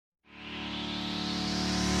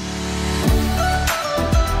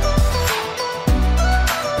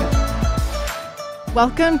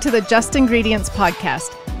Welcome to the Just Ingredients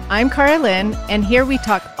podcast. I'm Cara Lynn, and here we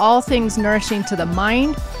talk all things nourishing to the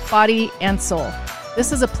mind, body, and soul.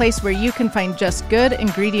 This is a place where you can find just good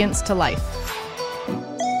ingredients to life.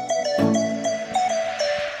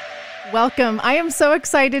 Welcome. I am so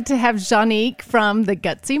excited to have Juanique from The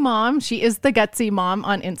Gutsy Mom. She is The Gutsy Mom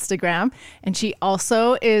on Instagram, and she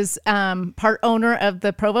also is part owner of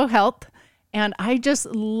the Provo Health. And I just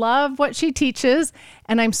love what she teaches.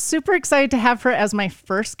 And I'm super excited to have her as my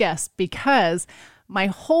first guest because my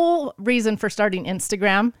whole reason for starting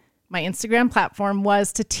Instagram, my Instagram platform,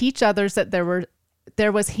 was to teach others that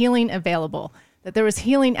there was healing available, that there was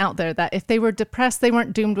healing out there, that if they were depressed, they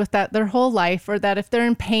weren't doomed with that their whole life, or that if they're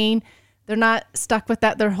in pain, they're not stuck with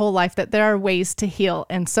that their whole life, that there are ways to heal.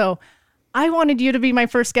 And so I wanted you to be my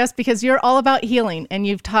first guest because you're all about healing and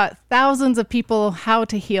you've taught thousands of people how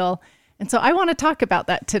to heal. And so I want to talk about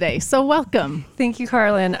that today. So welcome. Thank you,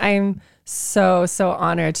 Carlin. I'm so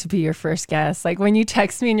honored to be your first guest. Like when you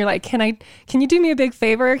text me and you're like, can you do me a big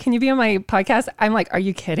favor? Can you be on my podcast? I'm like, are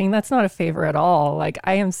you kidding? That's not a favor at all. Like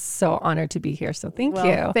I am so honored to be here. So thank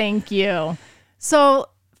you. Thank you. So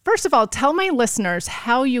first of all, tell my listeners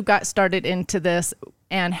how you got started into this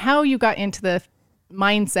and how you got into the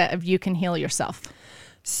mindset of you can heal yourself.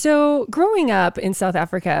 So growing up in South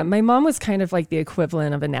Africa, my mom was kind of like the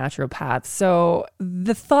equivalent of a naturopath. So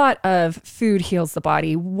the thought of food heals the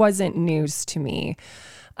body wasn't news to me.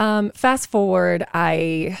 Fast forward,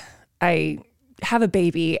 I have a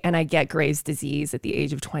baby and I get Graves' disease at the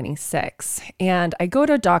age of 26. And I go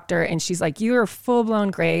to a doctor and she's like, you're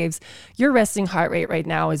full-blown Graves. Your resting heart rate right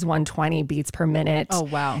now is 120 beats per minute. Oh,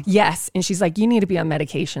 wow. Yes. And she's like, you need to be on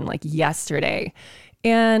medication like yesterday.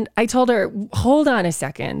 And I told her, hold on a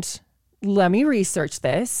second, let me research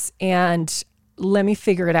this and let me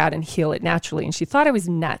figure it out and heal it naturally. And she thought I was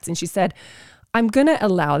nuts. And she said, I'm going to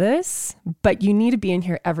allow this, but you need to be in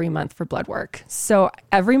here every month for blood work. So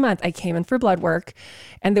every month I came in for blood work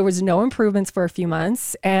and there was no improvements for a few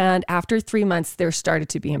months. And after 3 months, there started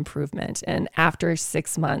to be improvement. And after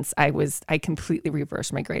 6 months, I completely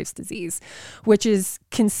reversed my Graves' disease, which is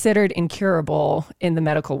considered incurable in the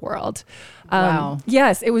medical world. Wow.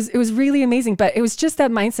 Yes, it was really amazing. But it was just that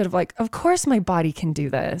mindset of like, of course my body can do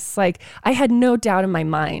this. Like I had no doubt in my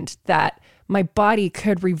mind that my body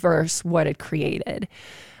could reverse what it created.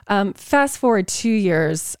 Fast forward 2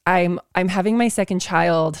 years, I'm having my second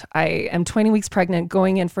child. I am 20 weeks pregnant,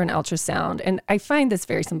 going in for an ultrasound. And I find this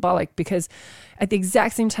very symbolic because at the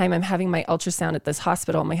exact same time I'm having my ultrasound at this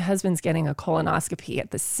hospital, my husband's getting a colonoscopy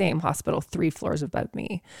at the same hospital 3 floors above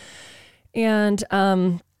me. And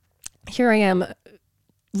here I am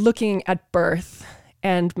looking at birth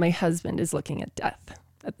and my husband is looking at death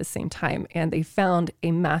at the same time. And they found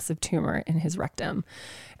a massive tumor in his rectum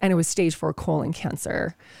and it was stage 4 colon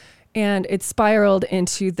cancer. And it spiraled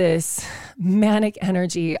into this manic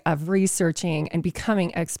energy of researching and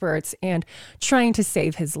becoming experts and trying to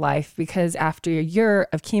save his life because after a year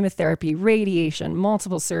of chemotherapy, radiation,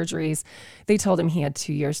 multiple surgeries, they told him he had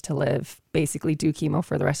 2 years to live, basically do chemo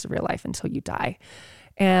for the rest of your life until you die.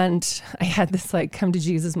 And I had this like come to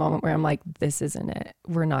Jesus moment where I'm like, this isn't it.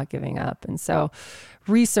 We're not giving up. And so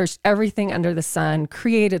researched everything under the sun,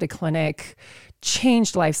 created a clinic,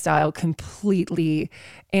 changed lifestyle completely.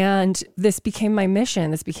 And this became my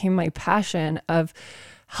mission. This became my passion of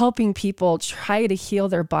helping people try to heal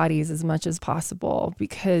their bodies as much as possible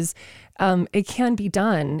because it can be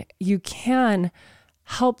done. You can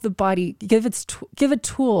help the body, give it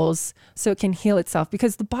tools so it can heal itself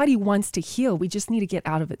because the body wants to heal. We just need to get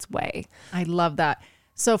out of its way. I love that.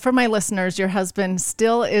 So for my listeners, your husband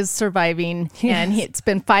still is surviving and it's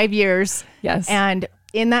been 5 years. Yes. And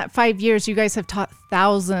in that 5 years, you guys have taught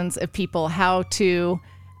thousands of people how to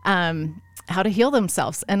heal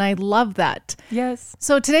themselves. And I love that. Yes.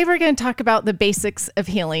 So today we're going to talk about the basics of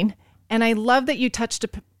healing. And I love that you touched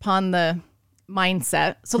upon the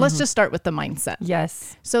mindset. So let's just start with the mindset.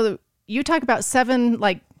 Yes. So you talk about 7,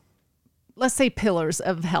 like, let's say pillars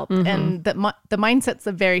of health and the mindset's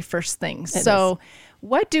the very first thing. So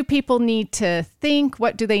what do people need to think?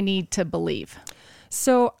 What do they need to believe?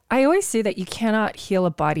 So I always say that you cannot heal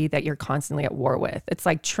a body that you're constantly at war with. It's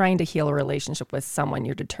like trying to heal a relationship with someone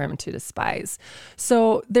you're determined to despise.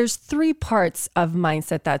 So there's 3 parts of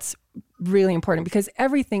mindset that's really important because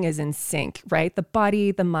everything is in sync, right? The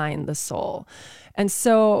body, the mind, the soul. And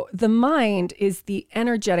so the mind is the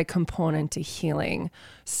energetic component to healing.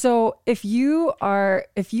 So if you have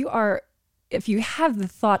the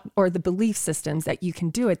thought or the belief systems that you can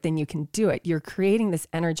do it, then you can do it. You're creating this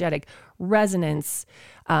energetic resonance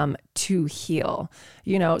to heal.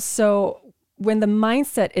 So when the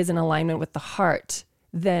mindset is in alignment with the heart,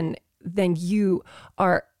 then than you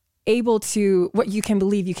are able to, what you can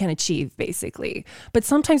believe you can achieve, basically. But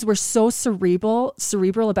sometimes we're so cerebral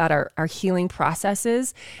about our healing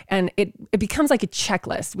processes, and it becomes like a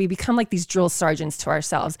checklist. We become like these drill sergeants to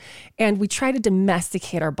ourselves, and we try to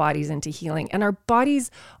domesticate our bodies into healing. And our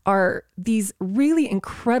bodies are these really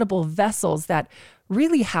incredible vessels that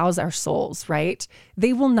really house our souls, right?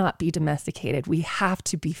 They will not be domesticated. We have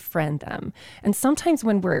to befriend them. And sometimes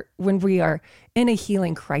when we are in a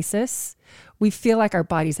healing crisis, we feel like our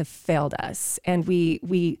bodies have failed us, and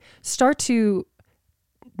we start to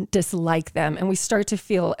dislike them, and we start to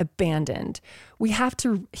feel abandoned. We have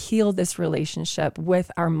to heal this relationship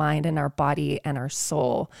with our mind and our body and our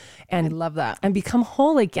soul, and I love that, and become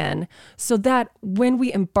whole again, so that when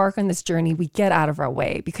we embark on this journey, we get out of our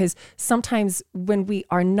way. Because sometimes when we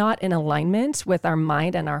are not in alignment with our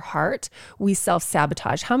mind and our heart, we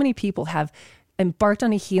self-sabotage. How many people have embarked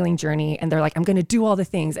on a healing journey and they're like, I'm going to do all the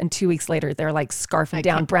things, and 2 weeks later they're like scarfing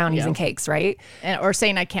down brownies and cakes, right? Or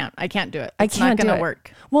saying I can't do it. It's not going to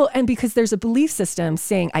work. Well, and because there's a belief system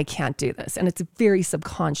saying I can't do this, and it's very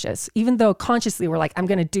subconscious. Even though consciously we're like, I'm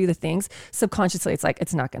going to do the things, subconsciously it's like,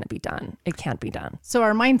 it's not going to be done. It can't be done. So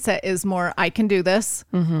our mindset is more, I can do this.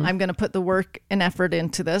 Mm-hmm. I'm going to put the work and effort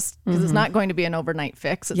into this, because it's not going to be an overnight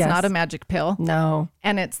fix. It's not a magic pill. No.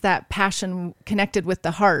 And it's that passion connected with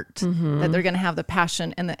the heart that they're going to have the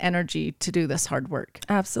passion and the energy to do this hard work.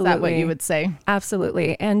 Absolutely. Is that what you would say?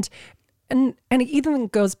 Absolutely. And it even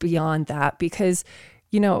goes beyond that, because,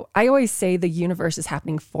 you know, I always say the universe is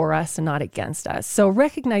happening for us and not against us. So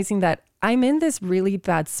recognizing that I'm in this really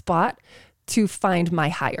bad spot to find my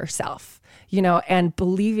higher self, you know, and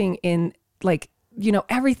believing in, like, you know,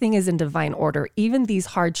 everything is in divine order. Even these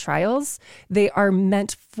hard trials, they are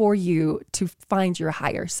meant for you to find your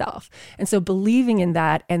higher self. And so believing in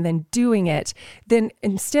that and then doing it, then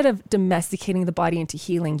instead of domesticating the body into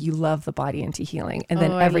healing, you love the body into healing, and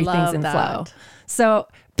then everything's in flow. So,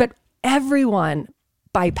 but everyone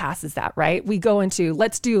bypasses that, right? We go into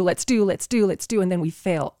let's do, and then we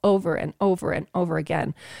fail over and over and over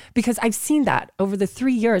again. Because I've seen that over the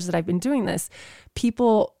 3 years that I've been doing this,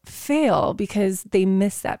 people fail because they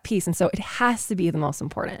miss that piece. And so it has to be the most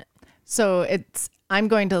important. So I'm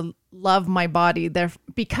going to love my body.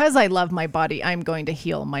 Because I love my body, I'm going to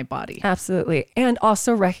heal my body. Absolutely. And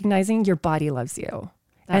also recognizing your body loves you.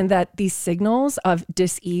 And that these signals of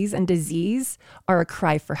dis-ease and disease are a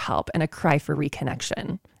cry for help and a cry for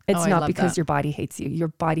reconnection. It's not because your body hates you. Your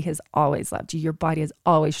body has always loved you. Your body has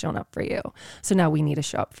always shown up for you. So now we need to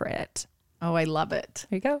show up for it. Oh, I love it.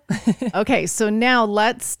 There you go. Okay, so now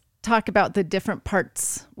let's talk about the different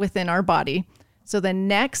parts within our body. So the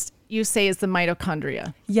next you say is the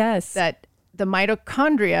mitochondria. Yes. That the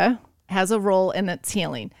mitochondria has a role in its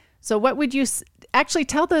healing. So what would you actually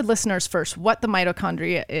tell the listeners first what the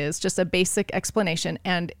mitochondria is, just a basic explanation,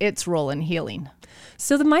 and its role in healing?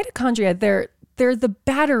 So the mitochondria, they're the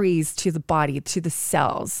batteries to the body, to the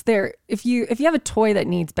cells. If you have a toy that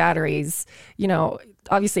needs batteries, you know,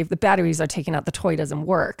 obviously if the batteries are taken out, the toy doesn't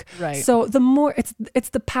work. Right. So the more it's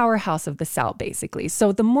the powerhouse of the cell, basically.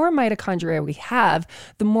 So the more mitochondria we have,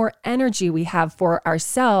 the more energy we have for our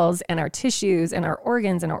cells and our tissues and our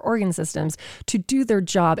organs and our organ systems to do their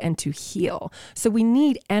job and to heal. So we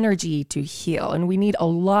need energy to heal, and we need a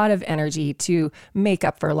lot of energy to make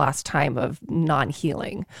up for lost time of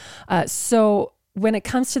non-healing. So when it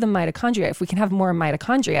comes to the mitochondria, if we can have more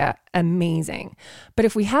mitochondria, amazing. But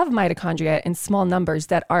if we have mitochondria in small numbers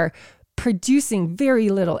that are producing very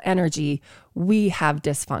little energy, we have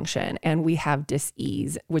dysfunction and we have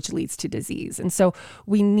dis-ease, which leads to disease. And so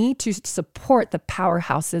we need to support the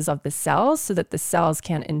powerhouses of the cells so that the cells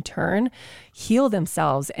can in turn heal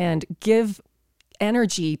themselves and give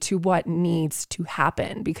energy to what needs to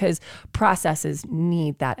happen, because processes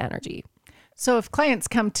need that energy. So if clients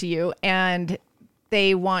come to you and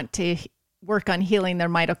they want to work on healing their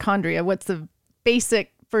mitochondria, what's the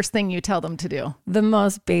basic first thing you tell them to do? The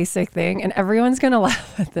most basic thing, and everyone's going to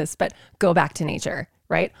laugh at this, but go back to nature,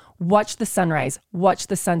 right? Watch the sunrise, watch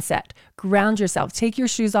the sunset, ground yourself, take your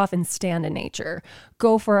shoes off and stand in nature.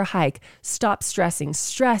 Go for a hike, stop stressing.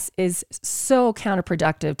 Stress is so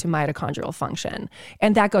counterproductive to mitochondrial function.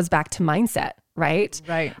 And that goes back to mindset. Right?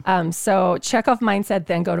 Right. So check off mindset,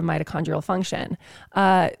 then go to mitochondrial function.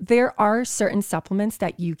 There are certain supplements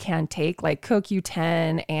that you can take, like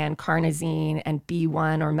CoQ10 and carnosine and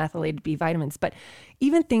B1 or methylated B vitamins. But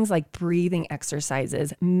even things like breathing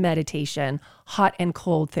exercises, meditation, hot and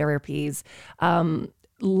cold therapies,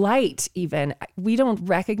 light even, we don't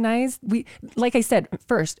recognize. Like I said,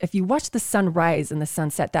 first, if you watch the sun rise and the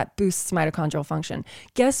sunset, that boosts mitochondrial function.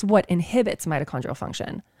 Guess what inhibits mitochondrial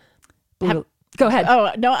function? Go ahead.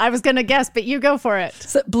 Oh, no, I was going to guess, but you go for it.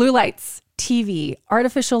 So blue lights, TV,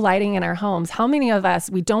 artificial lighting in our homes. How many of us,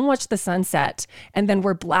 we don't watch the sunset and then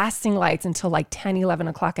we're blasting lights until like 10, 11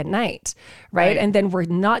 o'clock at night, right? And then we're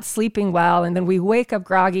not sleeping well. And then we wake up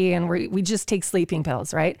groggy and we just take sleeping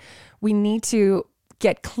pills, right? We need to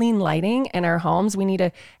get clean lighting in our homes. We need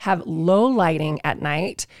to have low lighting at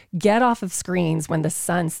night, get off of screens when the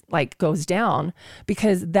sun like goes down,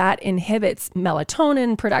 because that inhibits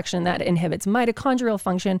melatonin production, that inhibits mitochondrial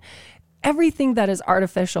function. Everything that is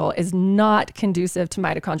artificial is not conducive to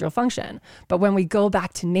mitochondrial function. But when we go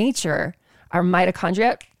back to nature, our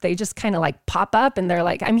mitochondria, they just kind of like pop up and they're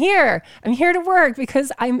like, I'm here to work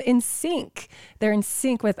because I'm in sync. They're in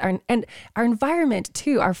sync with our environment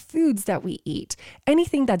too, our foods that we eat.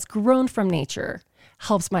 Anything that's grown from nature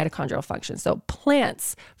helps mitochondrial function. So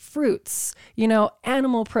plants, fruits,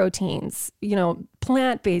 animal proteins,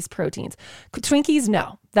 plant-based proteins. Twinkies,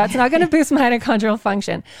 no, that's not going to boost mitochondrial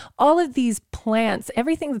function. All of these plants,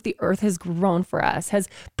 everything that the earth has grown for us has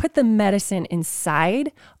put the medicine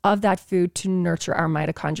inside of that food to nurture our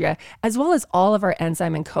mitochondria, as well as all of our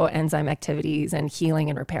enzyme and coenzyme activities and healing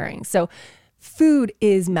and repairing. So food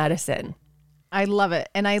is medicine. I love it.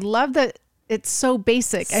 And I love that it's so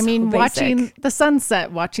basic. So basic. Watching the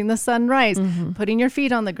sunset, watching the sunrise, putting your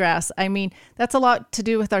feet on the grass. That's a lot to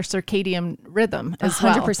do with our circadian rhythm as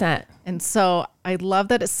 100%. well. And so I love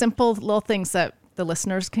that it's simple little things that the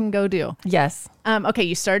listeners can go do. Yes. Okay,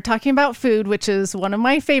 you started talking about food, which is one of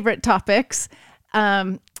my favorite topics.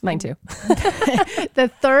 Mine too.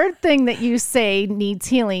 The third thing that you say needs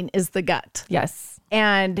healing is the gut. Yes.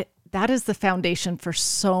 And that is the foundation for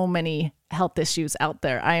so many health issues out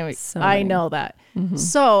there. I know that. Mm-hmm.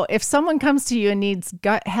 So if someone comes to you and needs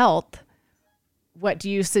gut health, what do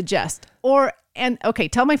you suggest?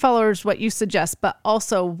 Tell my followers what you suggest, but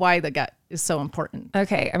also why the gut is so important.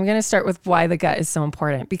 Okay, I'm going to start with why the gut is so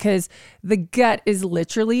important, because the gut is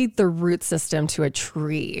literally the root system to a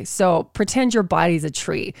tree. So pretend your body's a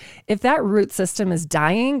tree. If that root system is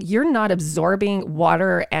dying, you're not absorbing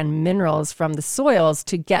water and minerals from the soils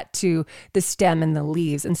to get to the stem and the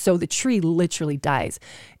leaves. And so the tree literally dies.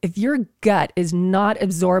 If your gut is not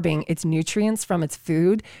absorbing its nutrients from its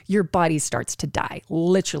food, your body starts to die.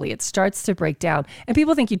 Literally, it starts to break down. And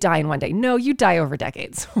people think you die in one day. No, you die over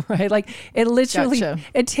decades, right? Like it literally, Gotcha.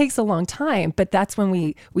 It takes a long time, but that's when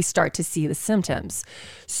we start to see the symptoms.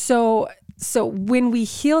 So when we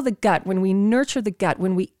heal the gut, when we nurture the gut,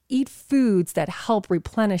 when we eat foods that help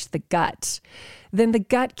replenish the gut, then the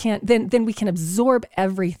gut then we can absorb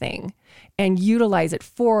everything and utilize it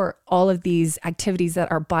for all of these activities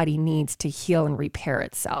that our body needs to heal and repair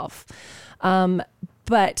itself.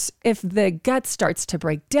 But if the gut starts to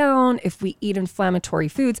break down, if we eat inflammatory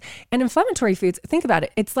foods, think about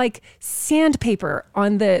it, it's like sandpaper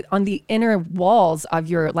on the inner walls of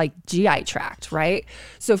your like GI tract, right?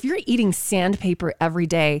 So if you're eating sandpaper every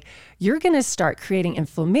day, you're going to start creating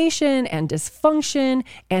inflammation and dysfunction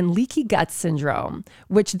and leaky gut syndrome,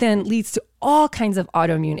 which then leads to all kinds of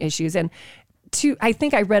autoimmune issues. And I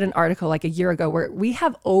think I read an article like a year ago where we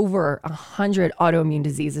have over 100 autoimmune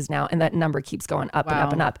diseases now, and that number keeps going up and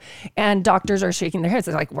up and up. And doctors are shaking their heads.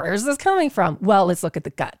 They're like, where is this coming from? Well, let's look at the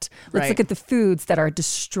gut. Let's look at the foods that are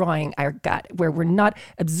destroying our gut, where we're not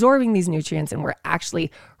absorbing these nutrients and we're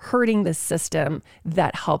actually hurting the system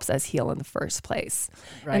that helps us heal in the first place.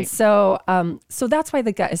 Right. And so that's why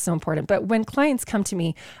the gut is so important. But when clients come to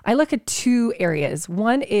me, I look at two areas.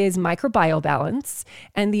 One is microbiome balance,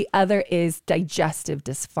 and the other is digestive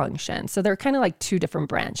dysfunction. So they're kind of like two different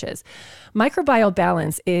branches. Microbiome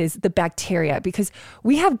balance is the bacteria, because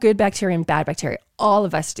we have good bacteria and bad bacteria. All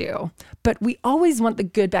of us do. But we always want the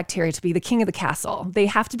good bacteria to be the king of the castle. They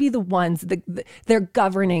have to be the ones, they're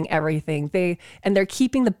governing everything. They're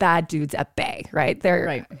keeping the bad dudes at bay, right?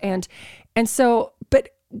 And so, but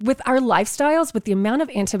with our lifestyles, with the amount of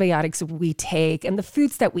antibiotics we take and the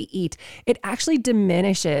foods that we eat, it actually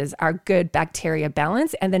diminishes our good bacteria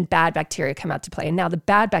balance, and then bad bacteria come out to play. And now the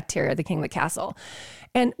bad bacteria are the king of the castle.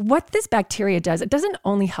 And what this bacteria does, it doesn't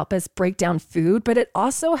only help us break down food, but it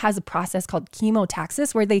also has a process called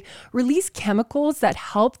chemotaxis, where they release chemicals that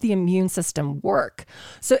help the immune system work.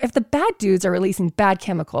 So if the bad dudes are releasing bad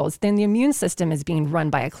chemicals, then the immune system is being run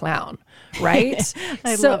by a clown, right?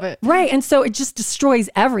 I love it. Right. And so it just destroys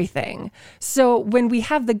everything. So when we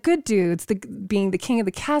have the good dudes, being the king of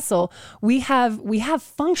the castle, we have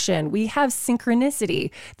function, we have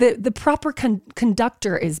synchronicity. The proper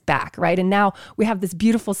conductor is back, right? And now we have this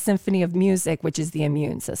beautiful symphony of music, which is the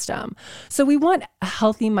immune system. So we want a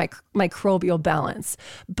healthy microbial balance.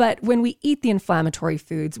 But when we eat the inflammatory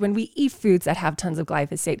foods, when we eat foods that have tons of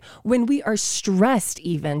glyphosate, when we are stressed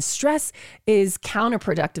even, stress is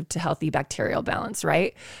counterproductive to healthy bacterial balance,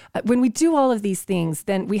 right? When we do all of these things,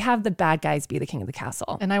 then we have the bad guys be the king of the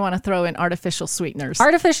castle. And I want to throw in artificial sweeteners.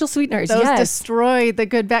 Artificial sweeteners, Those yes. destroy the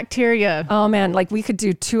good bacteria. Oh man, like we could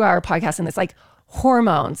do 2-hour podcast on this, like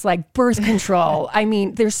hormones, like birth control. I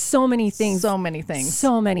mean, there's so many things. So many things.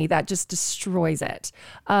 So many that just destroys it.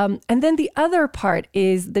 And then the other part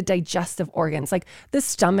is the digestive organs, like the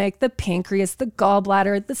stomach, the pancreas, the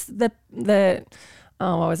gallbladder,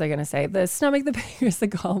 what was I going to say? The stomach, the pancreas, the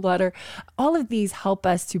gallbladder, all of these help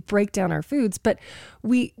us to break down our foods. But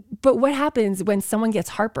what happens when someone gets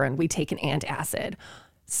heartburn? We take an antacid.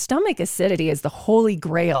 Stomach acidity is the holy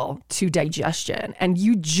grail to digestion. And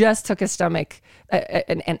you just took an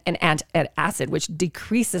acid, which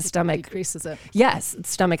decreases stomach. Decreases it. Yes,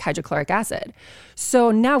 stomach hydrochloric acid.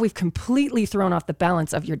 So now we've completely thrown off the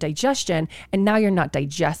balance of your digestion, and now you're not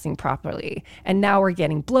digesting properly. And now we're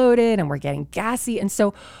getting bloated and we're getting gassy. And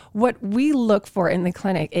so what we look for in the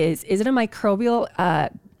clinic is it a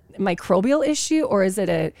microbial issue or is it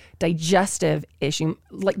a digestive issue?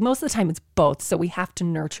 Like most of the time it's both. So we have to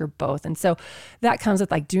nurture both. And so that comes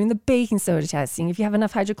with like doing the baking soda test, seeing if you have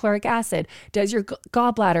enough hydrochloric acid. Does your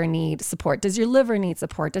gallbladder need support? Does your liver need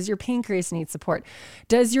support? Does your pancreas need support?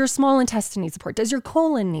 Does your small intestine need support? Does your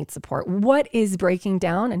colon need support? What is breaking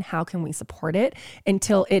down and how can we support it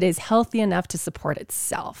until it is healthy enough to support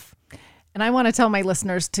itself? And I want to tell my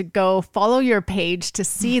listeners to go follow your page to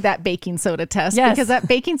see that baking soda test. Yes. Because that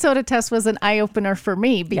baking soda test was an eye-opener for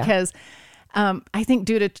me because I think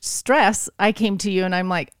due to stress, I came to you and I'm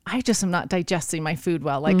like, I just am not digesting my food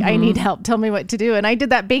well. Like I need help. Tell me what to do. And I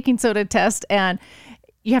did that baking soda test and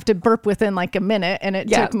you have to burp within like a minute. And it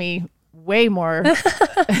took me way more.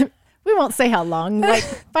 We won't say how long, like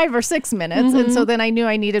 5 or 6 minutes. And so then I knew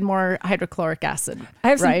I needed more hydrochloric acid.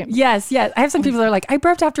 Right? Yes. I have some people that are like, I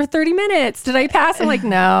burped after 30 minutes. Did I pass? I'm like,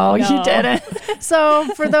 no, you didn't. So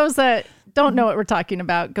for those that don't know what we're talking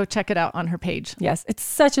about, go check it out on her page. Yes. It's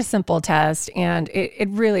such a simple test. And it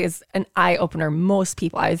really is an eye opener. Most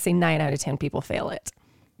people, I would say 9 out of 10 people fail it.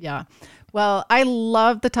 Yeah. Well, I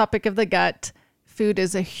love the topic of the gut. Food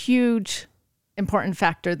is a huge, important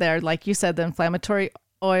factor there. Like you said, the inflammatory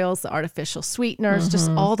oils, the artificial sweeteners, just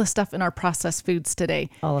all the stuff in our processed foods today.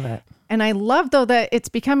 All of it. And I love, though, that it's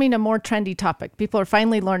becoming a more trendy topic. People are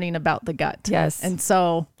finally learning about the gut. Yes. And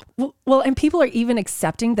so... Well, and people are even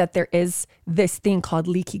accepting that there is this thing called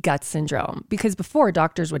leaky gut syndrome, because before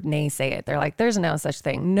doctors would naysay it. They're like, there's no such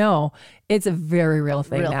thing. No, it's a very real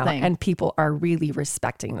thing now. And people are really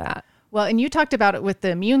respecting that. Well, and you talked about it with the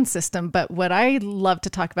immune system, but what I love to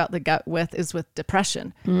talk about the gut with is with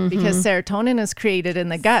depression, because serotonin is created in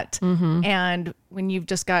the gut. And when you've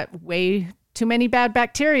just got way too many bad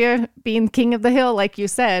bacteria, being king of the hill, like you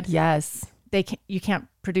said, yes, you can't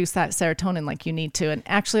produce that serotonin like you need to. And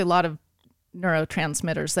actually a lot of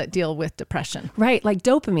neurotransmitters that deal with depression. Right. Like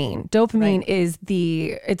dopamine. Dopamine is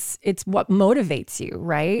it's what motivates you,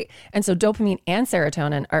 right? And so dopamine and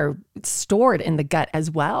serotonin are stored in the gut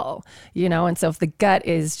as well, and so if the gut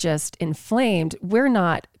is just inflamed, we're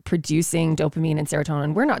not producing dopamine and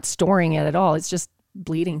serotonin. We're not storing it at all. It's just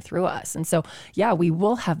bleeding through us. And so, we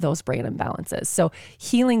will have those brain imbalances. So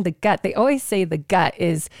healing the gut, they always say the gut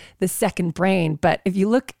is the second brain, but if you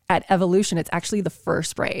look at evolution, it's actually the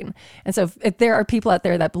first brain. And so if there are people out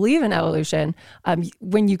there that believe in evolution,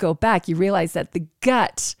 when you go back, you realize that the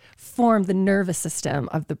gut formed the nervous system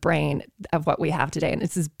of the brain of what we have today. And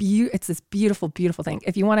it's this beautiful, beautiful thing.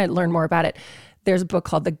 If you want to learn more about it, there's a book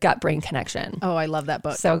called The Gut-Brain Connection. Oh, I love that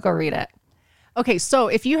book. So go read it. Okay, so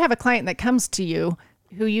if you have a client that comes to you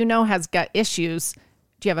who has gut issues,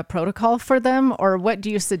 do you have a protocol for them or what do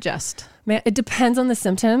you suggest? Man, it depends on the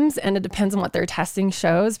symptoms and it depends on what their testing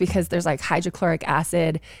shows, because there's like hydrochloric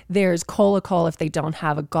acid, there's cholesterol if they don't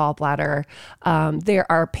have a gallbladder. There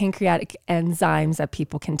are pancreatic enzymes that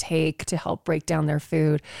people can take to help break down their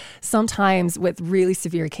food. Sometimes with really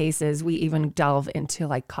severe cases, we even delve into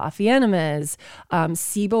like coffee enemas,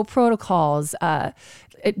 SIBO protocols,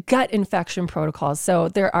 gut infection protocols. So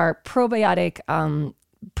there are probiotic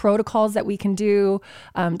protocols that we can do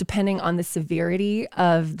depending on the severity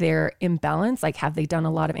of their imbalance. Like, have they done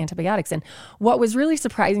a lot of antibiotics? And what was really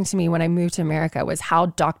surprising to me when I moved to America was how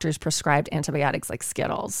doctors prescribed antibiotics like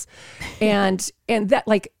Skittles. And that,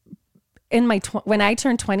 like, when I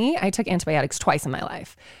turned 20, I took antibiotics twice in my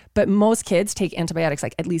life. But most kids take antibiotics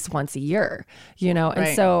like at least once a year, you know?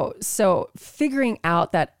 And so figuring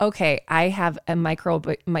out that, okay, I have a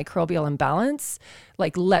microbial imbalance,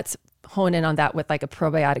 like let's hone in on that with like a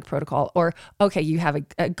probiotic protocol. Or, okay, you have a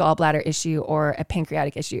gallbladder issue or a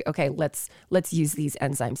pancreatic issue. Okay, let's use these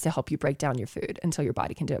enzymes to help you break down your food until your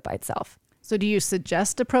body can do it by itself. So do you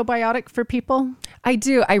suggest a probiotic for people? I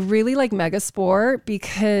do. I really like Megaspore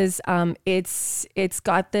because it's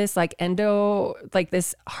got this like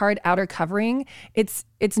this hard outer covering. It's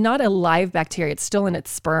not a live bacteria. It's still in its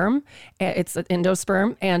sperm. It's an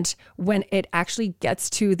endosperm. And when it actually gets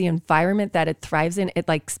to the environment that it thrives in, it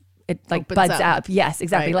buds up. Yes,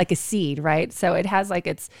 exactly. Right. Like a seed, right? So it has like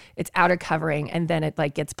its outer covering, and then it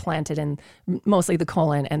like gets planted in mostly the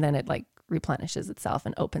colon, and then it like replenishes itself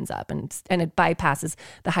and opens up, and it bypasses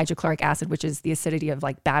the hydrochloric acid, which is the acidity of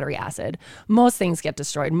like battery acid. Most things get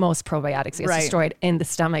destroyed. Most probiotics get destroyed in the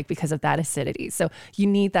stomach because of that acidity. So you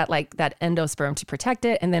need that endosperm to protect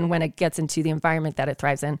it. And then when it gets into the environment that it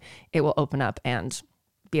thrives in, it will open up and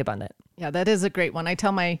be abundant. Yeah, that is a great one. I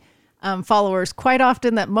tell my followers quite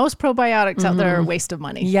often that most probiotics out there are a waste of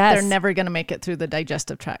money. Yes. They're never going to make it through the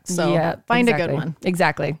digestive tract. So find a good one.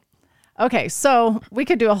 Exactly. Okay, so we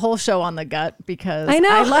could do a whole show on the gut because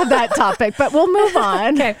I love that topic, but we'll move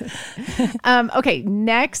on. Okay,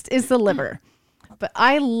 next is the liver. But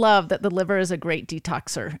I love that the liver is a great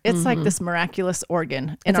detoxer. It's like this miraculous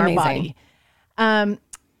organ in our body. But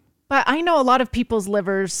I know a lot of people's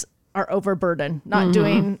livers are overburdened, not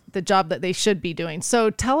doing the job that they should be doing.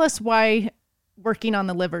 So tell us why working on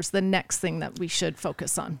the liver is the next thing that we should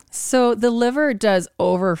focus on. So the liver does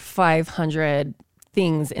over 500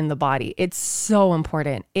 things in the body. It's so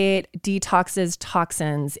important. It detoxes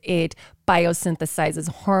toxins. It biosynthesizes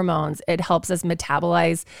hormones. It helps us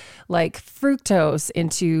metabolize like fructose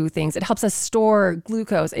into things. It helps us store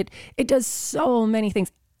glucose. It does so many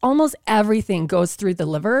things. Almost everything goes through the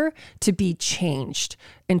liver to be changed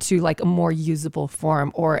into like a more usable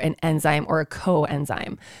form or an enzyme or a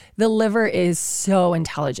coenzyme. The liver is so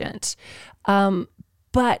intelligent.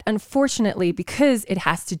 But unfortunately, because it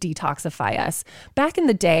has to detoxify us, back in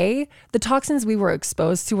the day, the toxins we were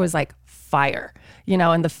exposed to was like fire, you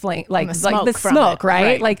know, and the flame, like the smoke,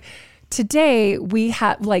 right? Like today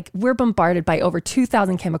we're bombarded by over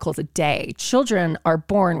 2,000 chemicals a day. Children are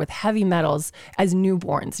born with heavy metals as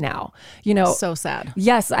newborns now, you know. So sad.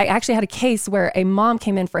 Yes. I actually had a case where a mom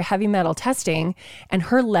came in for heavy metal testing and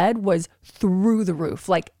her lead was through the roof,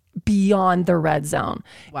 like beyond the red zone.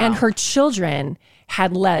 Wow. And her children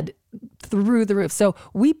had lead through the roof. So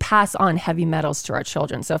we pass on heavy metals to our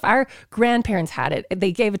children. So if our grandparents had it,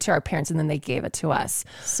 they gave it to our parents and then they gave it to us.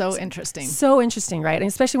 So interesting. So interesting, right? And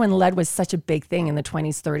especially when lead was such a big thing in the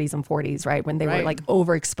 20s, 30s, and 40s, right? When they were like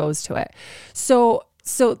overexposed to it. So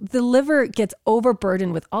the liver gets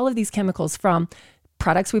overburdened with all of these chemicals, from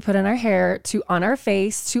products we put in our hair to on our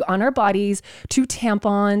face to on our bodies to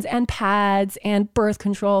tampons and pads and birth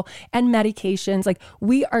control and medications. Like,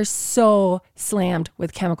 we are so slammed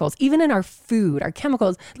with chemicals. Even in our food, our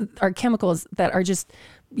chemicals that are just,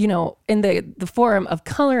 you know, in the form of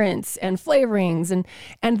colorants and flavorings,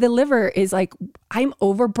 and the liver is like, I'm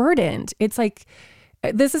overburdened. It's like,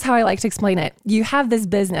 this is how I like to explain it. You have this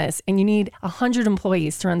business and you need 100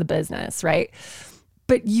 employees to run the business, right?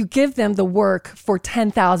 But you give them the work for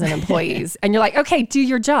 10,000 employees and you're like, okay, do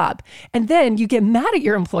your job. And then you get mad at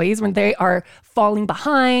your employees when they are falling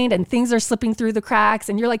behind and things are slipping through the cracks.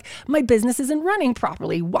 And you're like, my business isn't running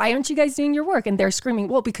properly. Why aren't you guys doing your work? And they're screaming,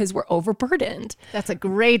 well, because we're overburdened. That's a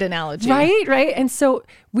great analogy. Right. And so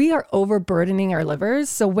we are overburdening our livers.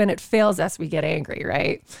 So when it fails us, we get angry,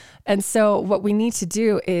 right? And so what we need to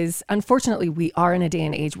do is, unfortunately, we are in a day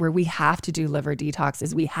and age where we have to do liver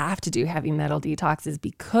detoxes. We have to do heavy metal detoxes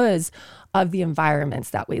because of the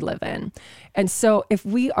environments that we live in. And so if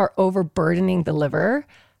we are overburdening the liver,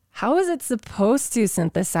 how is it supposed to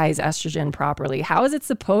synthesize estrogen properly? How is it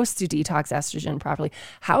supposed to detox estrogen properly?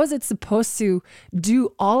 How is it supposed to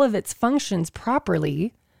do all of its functions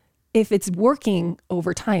properly if it's working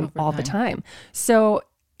over time all the time? So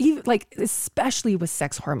even like, especially with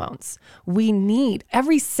sex hormones, we need,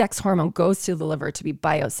 every sex hormone goes to the liver to be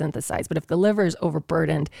biosynthesized. But if the liver is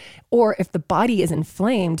overburdened, or if the body is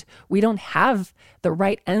inflamed, we don't have the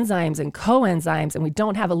right enzymes and coenzymes, and we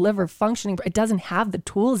don't have a liver functioning. It doesn't have the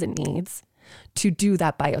tools it needs to do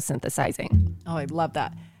that biosynthesizing. Oh, I love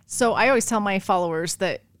that. So I always tell my followers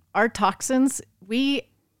that our toxins, we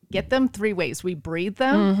get them 3 ways. We breathe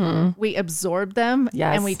them, we absorb them,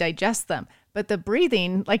 and we digest them. But the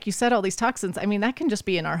breathing, like you said, all these toxins, I mean, that can just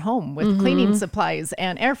be in our home with cleaning supplies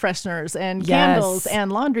and air fresheners and candles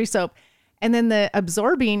and laundry soap. And then the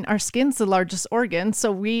absorbing, our skin's the largest organ.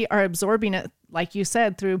 So we are absorbing it, like you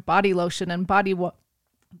said, through body lotion and body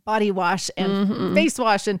wash and face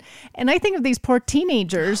wash. And I think of these poor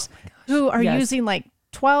teenagers who are using like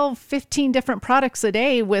 12, 15 different products a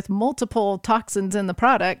day with multiple toxins in the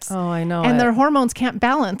products. Oh, I know. And their hormones can't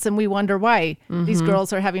balance. And we wonder why these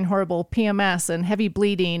girls are having horrible PMS and heavy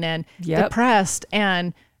bleeding and depressed.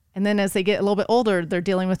 And then as they get a little bit older, they're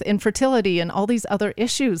dealing with infertility and all these other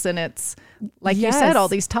issues. And it's, like you said, all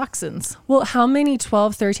these toxins. Well, how many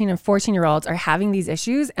 12, 13, and 14-year-olds are having these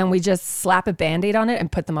issues and we just slap a Band-Aid on it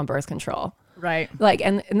and put them on birth control? Right. Like,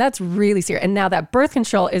 and that's really serious. And now that birth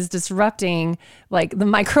control is disrupting like the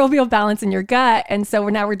microbial balance in your gut. And so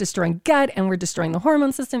we're destroying gut and we're destroying the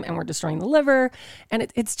hormone system and we're destroying the liver.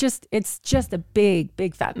 And it's just a big,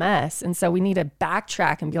 big fat mess. And so we need to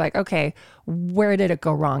backtrack and be like, okay, where did it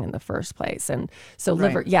go wrong in the first place? And so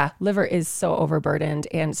liver is so overburdened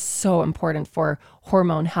and so important for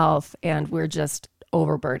hormone health. And we're just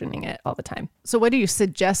overburdening it all the time. So what do you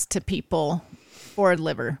suggest to people for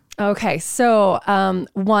liver? Okay, so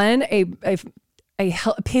one, a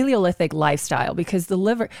Paleolithic lifestyle, because the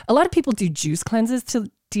liver, a lot of people do juice cleanses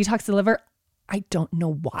to detox the liver. I don't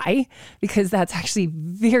know why, because that's actually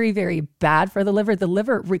very, very bad for the liver. The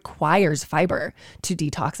liver requires fiber to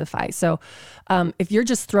detoxify. So if you're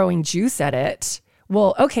just throwing juice at it,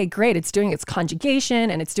 well, okay, great. It's doing its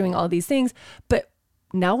conjugation and it's doing all these things, but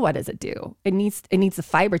now what does it do? It needs the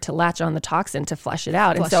fiber to latch on the toxin to flush it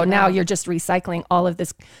out. And so now you're just recycling all of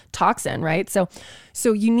this toxin, right? So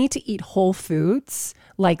you need to eat whole foods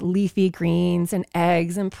like leafy greens and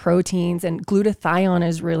eggs and proteins, and glutathione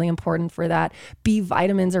is really important for that. B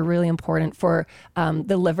vitamins are really important for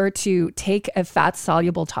the liver to take a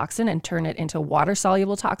fat-soluble toxin and turn it into a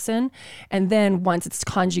water-soluble toxin. And then once it's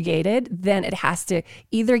conjugated, then it has to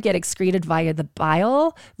either get excreted via the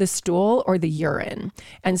bile, the stool, or the urine.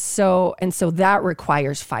 And so that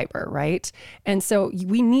requires fiber, right? And so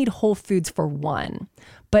we need whole foods for one.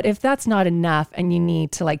 But if that's not enough and you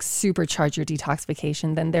need to like supercharge your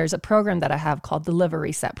detoxification, then there's a program that I have called the Liver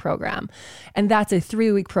Reset Program. And that's a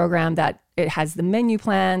 3-week program that it has the menu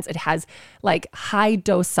plans. It has like high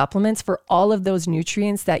dose supplements for all of those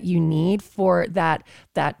nutrients that you need for that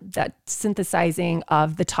synthesizing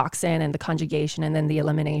of the toxin and the conjugation and then the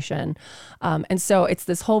elimination. And so it's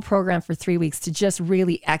this whole program for 3 weeks to just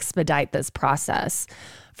really expedite this process.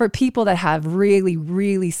 For people that have really,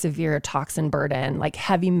 really severe toxin burden, like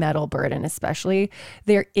heavy metal burden especially,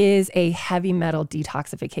 there is a heavy metal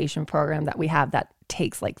detoxification program that we have that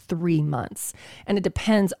takes like 3 months. And it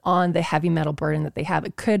depends on the heavy metal burden that they have.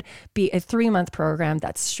 It could be a 3-month program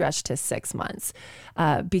that's stretched to 6 months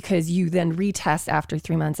because you then retest after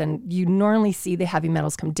 3 months and you normally see the heavy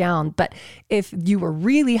metals come down. But if you were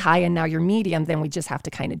really high and now you're medium, then we just have to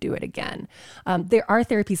kind of do it again. There are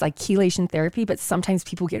therapies like chelation therapy, but sometimes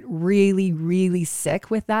people get really, really sick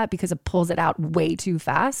with that because it pulls it out way too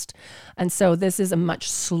fast. And so this is a much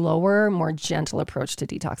slower, more gentle approach to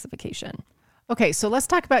detoxification. Okay, so let's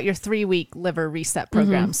talk about your 3-week liver reset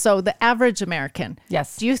program. So the average American.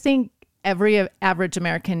 Yes. Do you think every average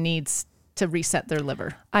American needs to reset their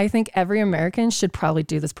liver? I think every American should probably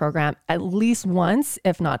do this program at least once,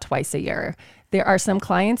 if not twice a year. There are some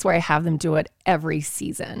clients where I have them do it every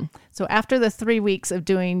season. So after the 3 weeks of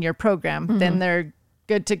doing your program, then they're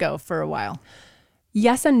good to go for a while.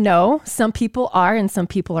 Yes and no. Some people are and some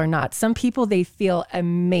people are not. Some people, they feel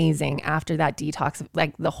amazing after that detox,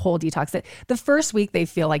 like the whole detox. The first week they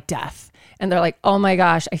feel like death and they're like, oh my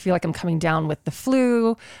gosh, I feel like I'm coming down with the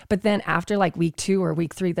flu. But then after like week 2 or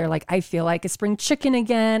week 3, they're like, I feel like a spring chicken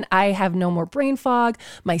again. I have no more brain fog.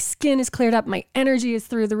 My skin is cleared up. My energy is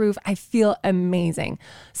through the roof. I feel amazing.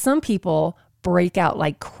 Some people break out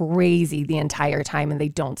like crazy the entire time and they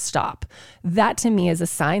don't stop. That to me is a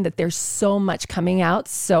sign that there's so much coming out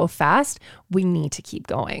so fast. We need to keep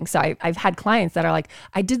going. So I've had clients that are like,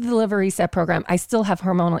 I did the liver reset program. I still have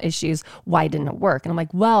hormonal issues. Why didn't it work? And I'm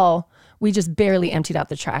like, well, we just barely emptied out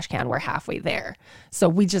the trash can. We're halfway there. So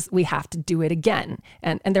we have to do it again.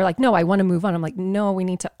 And they're like, no, I want to move on. I'm like, no, we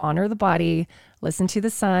need to honor the body, listen to the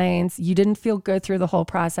signs. You didn't feel good through the whole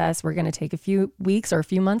process. We're going to take a few weeks or a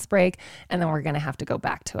few months break, and then we're going to have to go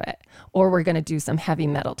back to it. Or we're going to do some heavy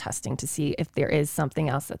metal testing to see if there is something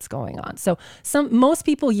else that's going on. So most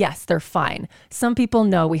people, yes, they're fine. Some people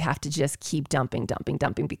know we have to just keep dumping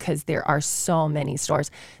because there are so many stores.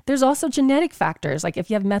 There's also genetic factors. Like if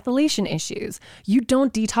you have methylation issues, you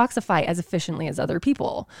don't detoxify as efficiently as other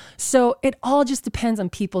people. So it all just depends on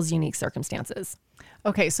people's unique circumstances.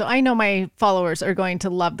 Okay, so I know my followers are going to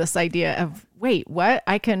love this idea of, wait, what?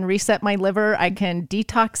 I can reset my liver. I can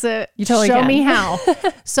detox it. You totally Show can. me how.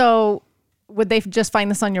 So would they just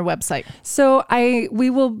find this on your website? So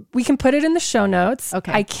we can put it in the show notes.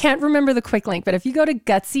 Okay. I can't remember the quick link, but if you go to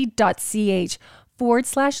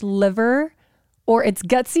gutsy.ch/liver, or it's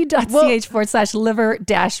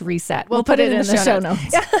gutsy.ch/liver-reset. We'll put it in the show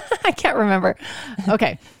notes. I can't remember.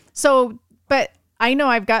 Okay. So, but I know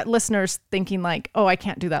I've got listeners thinking like, oh, I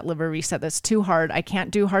can't do that liver reset. That's too hard. I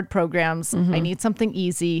can't do hard programs. I need something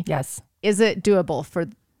easy. Yes. Is it doable for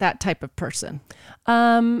that type of person?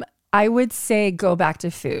 I would say go back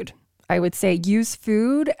to food. I would say use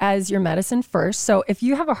food as your medicine first. So if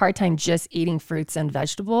you have a hard time just eating fruits and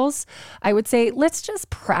vegetables, I would say let's just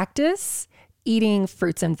practice eating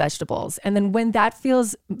fruits and vegetables. And then when that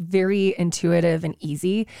feels very intuitive and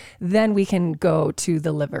easy, then we can go to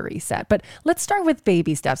the liver reset. But let's start with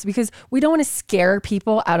baby steps, because we don't want to scare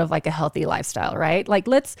people out of like a healthy lifestyle, right? Like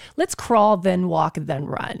let's crawl, then walk, then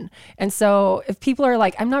run. And so if people are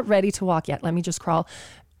like, I'm not ready to walk yet, let me just crawl.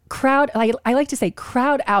 I like to say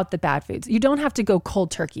crowd out the bad foods. You don't have to go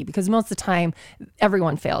cold turkey, because most of the time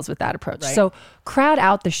everyone fails with that approach. Right. So crowd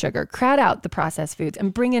out the sugar, crowd out the processed foods,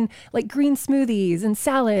 and bring in like green smoothies and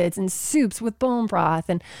salads and soups with bone broth.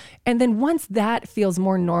 And then once that feels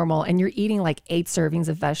more normal and you're eating like 8 servings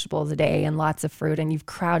of vegetables a day and lots of fruit, and you've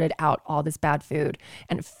crowded out all this bad food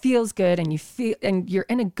and it feels good and you're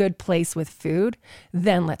in a good place with food,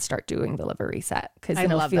 then let's start doing the liver reset, because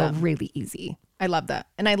it'll feel really easy. I love that.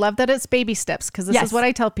 And I love that it's baby steps, because this is what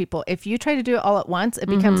I tell people. If you try to do it all at once, it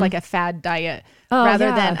becomes like a fad diet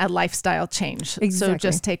rather than a lifestyle change. Exactly. So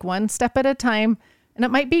just take one step at a time. And it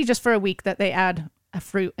might be just for a week that they add a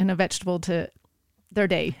fruit and a vegetable to their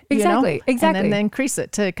day. Exactly. And then they increase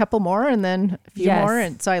it to a couple more and then a few more.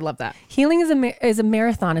 And so I love that. Healing is a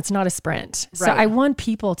marathon. It's not a sprint. Right. So I want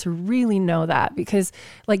people to really know that, because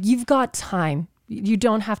like you've got time. You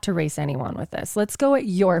don't have to race anyone with this. Let's go at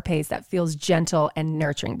your pace that feels gentle and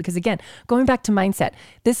nurturing. Because again, going back to mindset,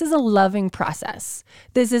 this is a loving process.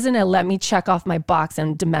 This isn't a let me check off my box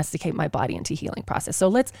and domesticate my body into healing process. So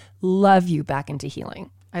let's love you back into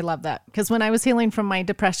healing. I love that. Because when I was healing from my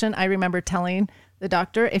depression, I remember telling the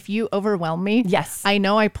doctor, if you overwhelm me, yes, I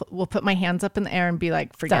know will put my hands up in the air and be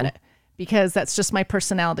like, forget it. Because that's just my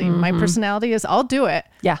personality. My personality is I'll do it,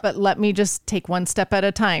 but let me just take one step at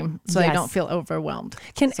a time so I don't feel overwhelmed.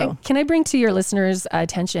 Can I bring to your listeners'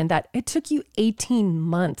 attention that it took you 18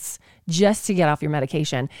 months just to get off your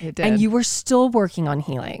medication, and you were still working on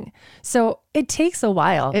healing. So it takes a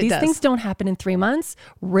while. These things don't happen in 3 months.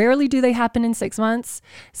 Rarely do they happen in 6 months.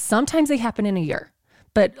 Sometimes they happen in a year.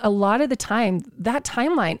 But a lot of the time, that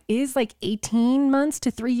timeline is like 18 months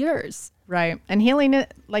to 3 years. Right. And healing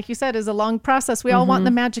it, like you said, is a long process. We all want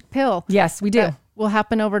the magic pill. Yes, we do. That will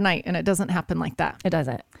happen overnight, and it doesn't happen like that. It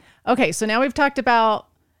doesn't. Okay, so now we've talked about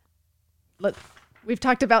the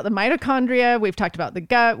mitochondria, we've talked about the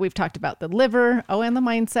gut, we've talked about the liver, and the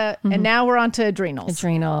mindset, and now we're on to adrenals.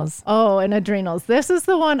 Adrenals. Oh, and adrenals. This is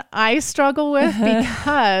the one I struggle with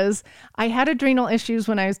because I had adrenal issues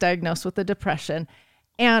when I was diagnosed with the depression,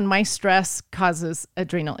 and my stress causes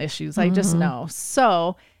adrenal issues. I just know.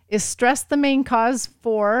 So is stress the main cause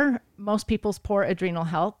for most people's poor adrenal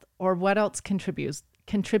health, or what else contributes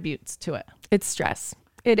to it? It's stress.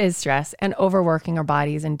 It is stress and overworking our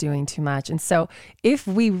bodies and doing too much. And so if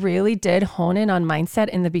we really did hone in on mindset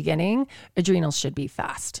in the beginning, adrenals should be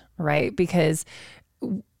fast, right? Because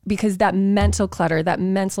that mental clutter, that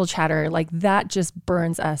mental chatter, like that just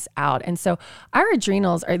burns us out. And so our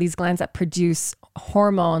adrenals are these glands that produce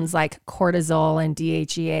hormones like cortisol and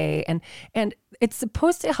DHEA, and it's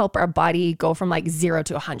supposed to help our body go from like 0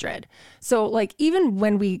 to 100. So like even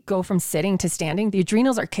when we go from sitting to standing, the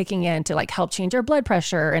adrenals are kicking in to like help change our blood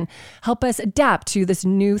pressure and help us adapt to this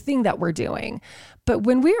new thing that we're doing. But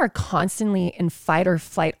when we are constantly in fight or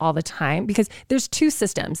flight all the time, because there's 2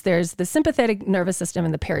 systems, there's the sympathetic nervous system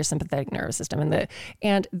and the parasympathetic nervous system,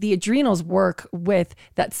 and the adrenals work with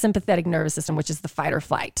that sympathetic nervous system, which is the fight or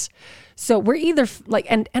flight. So we're either like,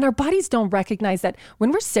 and our bodies don't recognize that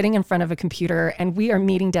when we're sitting in front of a computer and we are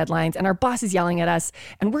meeting deadlines and our boss is yelling at us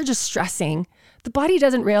and we're just stressing, the body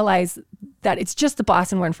doesn't realize that it's just the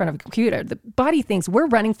boss and we're in front of a computer. The body thinks we're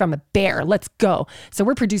running from a bear. Let's go. So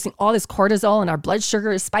we're producing all this cortisol and our blood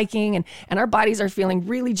sugar is spiking and our bodies are feeling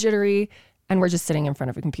really jittery, and we're just sitting in front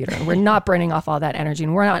of a computer and we're not burning off all that energy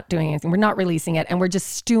and we're not doing anything. We're not releasing it. And we're just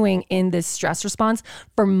stewing in this stress response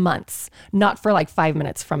for months, not for like 5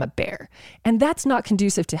 minutes from a bear. And that's not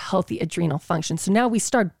conducive to healthy adrenal function. So now we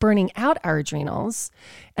start burning out our adrenals,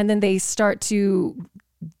 and then they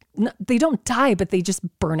don't die, but they just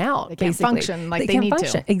burn out. They can't function like they need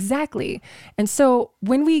to. Exactly. And so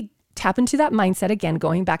when we tap into that mindset again,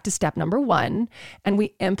 going back to step number 1, and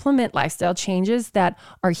we implement lifestyle changes that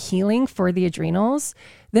are healing for the adrenals,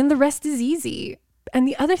 then the rest is easy. And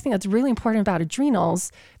the other thing that's really important about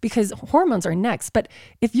adrenals, because hormones are next, but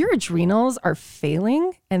if your adrenals are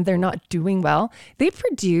failing and they're not doing well, they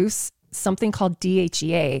produce something called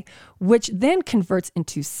DHEA, which then converts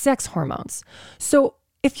into sex hormones. So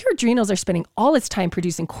if your adrenals are spending all its time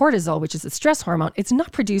producing cortisol, which is a stress hormone, it's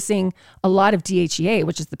not producing a lot of DHEA,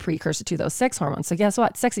 which is the precursor to those sex hormones. So guess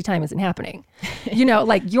what? Sexy time isn't happening.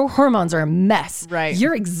 Like your hormones are a mess. Right.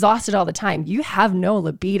 You're exhausted all the time. You have no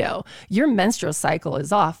libido. Your menstrual cycle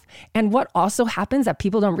is off. And what also happens that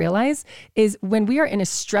people don't realize is when we are in a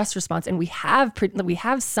stress response and we have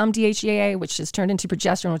some DHEA, which is turned into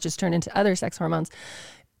progesterone, which is turned into other sex hormones.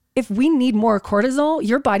 If we need more cortisol,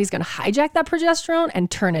 your body's going to hijack that progesterone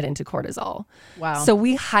and turn it into cortisol. Wow. So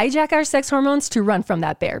we hijack our sex hormones to run from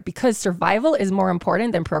that bear because survival is more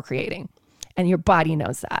important than procreating. And your body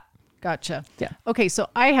knows that. Gotcha. Yeah. Okay. So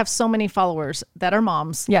I have so many followers that are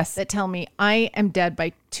moms. Yes. That tell me I am dead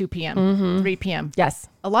by 2 p.m., 3 p.m. Yes.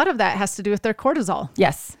 A lot of that has to do with their cortisol.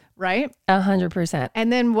 Yes. Right? 100%.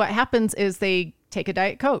 And then what happens is they take a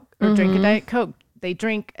Diet Coke or drink a Diet Coke. They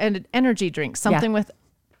drink an energy drink, something with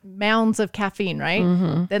mounds of caffeine, right?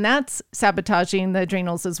 Then that's sabotaging the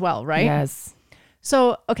adrenals as well, right? Yes.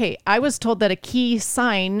 So, okay, I was told that a key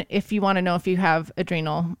sign, if you want to know if you have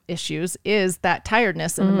adrenal issues, is that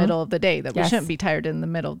tiredness in the middle of the day, that we shouldn't be tired in the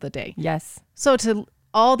middle of the day. Yes. So to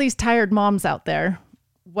all these tired moms out there,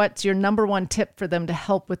 what's your number one tip for them to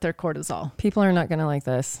help with their cortisol? People are not going to like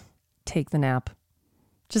this. Take the nap.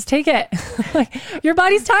 Just take it. Your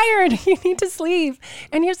body's tired. You need to sleep.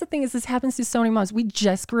 And here's the thing is this happens to so many moms. We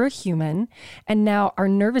just grew a human and now our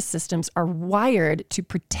nervous systems are wired to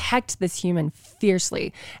protect this human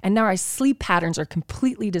fiercely. And now our sleep patterns are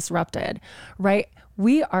completely disrupted, right?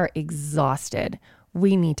 We are exhausted.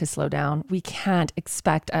 We need to slow down. We can't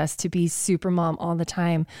expect us to be super mom all the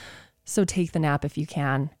time. So take the nap if you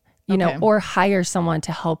can. Or hire someone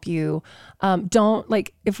to help you.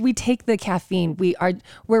 If we take the caffeine,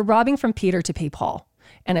 we're robbing from Peter to pay Paul,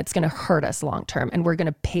 and it's going to hurt us long term, and we're going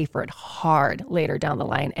to pay for it hard later down the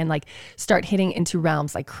line, and start hitting into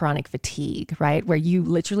realms like chronic fatigue, right, where you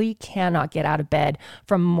literally cannot get out of bed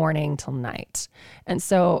from morning till night. And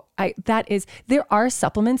so there are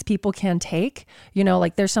supplements people can take.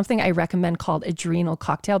 There's something I recommend called adrenal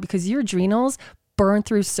cocktail, because your adrenals burn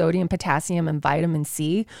through sodium, potassium, and vitamin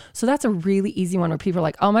C. So that's a really easy one where people are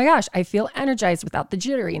like, oh my gosh, I feel energized without the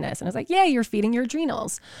jitteriness. And it's like, yeah, you're feeding your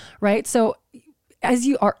adrenals, right? So as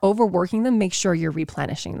you are overworking them, make sure you're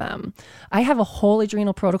replenishing them. I have a whole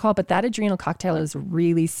adrenal protocol, but that adrenal cocktail is a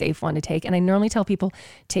really safe one to take. And I normally tell people,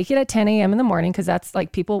 take it at 10 a.m. in the morning, because that's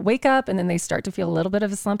like people wake up and then they start to feel a little bit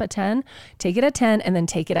of a slump at 10. Take it at 10 and then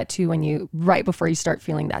take it at 2 right before you start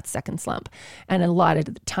feeling that second slump. And a lot of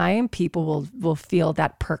the time, people will feel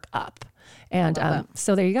that perk up. And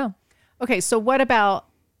so there you go. Okay, so what about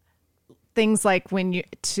things like when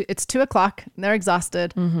it's 2:00 and they're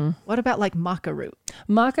exhausted? What about like maca root?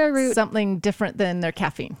 Maca root, something different than their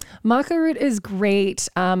caffeine. Maca root is great.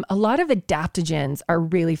 A lot of adaptogens are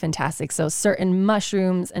really fantastic. So certain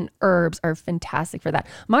mushrooms and herbs are fantastic for that.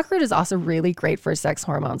 Maca root is also really great for sex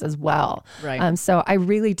hormones as well. Right. So I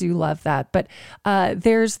really do love that. But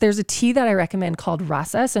there's a tea that I recommend called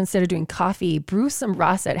rasa. So instead of doing coffee, brew some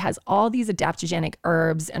rasa. It has all these adaptogenic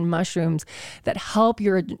herbs and mushrooms that help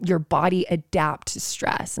your body adapt to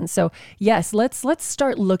stress. And so, yes, let's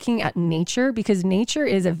start looking at nature, because nature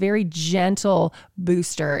is a very gentle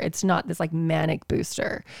booster. It's not this manic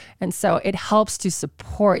booster. And so it helps to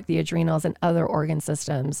support the adrenals and other organ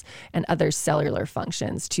systems and other cellular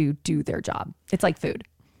functions to do their job. It's like food.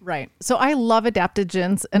 Right. So I love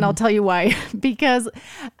adaptogens, and I'll tell you why. Because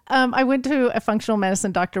I went to a functional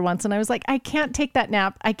medicine doctor once, and I was like, I can't take that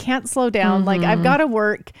nap. I can't slow down. I've got to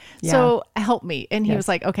work. Yeah. So help me. And he was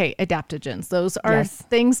like, okay, adaptogens. Those are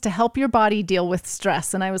things to help your body deal with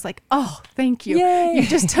stress. And I was like, oh, thank you. Yay. You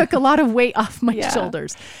just took a lot of weight off my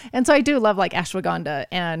shoulders. And so I do love ashwagandha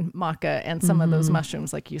and maca and some of those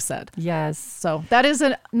mushrooms, like you said. Yes. So that is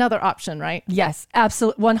another option, right? Yes,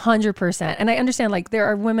 absolutely. 100%. And I understand there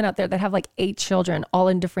are women out there that have 8 children, all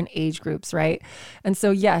in different age groups, right? And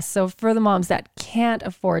so, yes, so for the moms that can't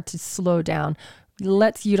afford to slow down,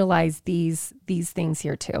 let's utilize these things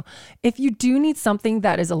here too. If you do need something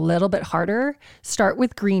that is a little bit harder, start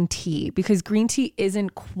with green tea, because green tea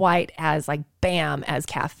isn't quite as like bam as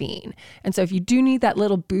caffeine. And so if you do need that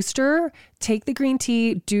little booster, take the green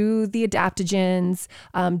tea, do the adaptogens,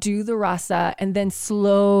 do the rasa, and then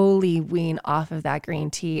slowly wean off of that green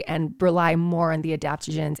tea and rely more on the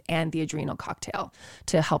adaptogens and the adrenal cocktail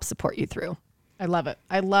to help support you through. I love it.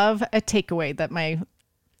 I love a takeaway that my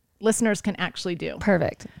listeners can actually do.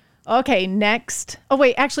 Perfect. Okay, next. Oh,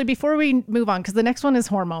 wait, actually, before we move on, because the next one is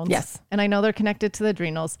hormones. Yes. And I know they're connected to the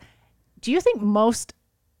adrenals. Do you think most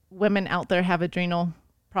women out there have adrenal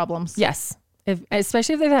problems? Yes.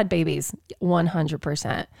 Especially if they've had babies,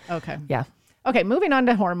 100%. Okay. Yeah. Okay, moving on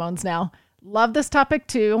to hormones now. Love this topic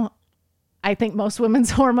too. I think most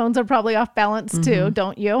women's hormones are probably off balance too,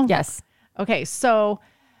 don't you? Yes. Okay, so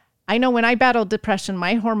I know when I battled depression,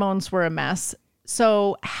 my hormones were a mess.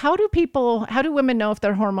 So how do women know if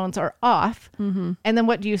their hormones are off? And then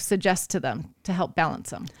what do you suggest to them to help balance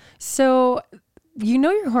them? So you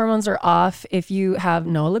know your hormones are off if you have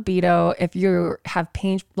no libido, if you have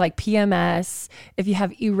pain like PMS, if you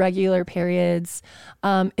have irregular periods,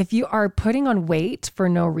 if you are putting on weight for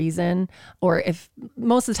no reason, or if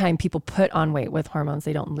most of the time people put on weight with hormones,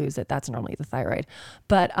 they don't lose it. That's normally the thyroid.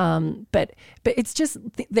 But it's just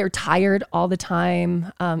they're tired all the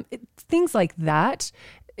time. Things like that.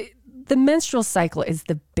 The menstrual cycle is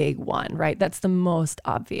the big one, right? That's the most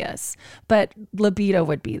obvious. But libido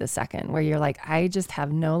would be the second, where you're like, I just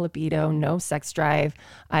have no libido, no sex drive.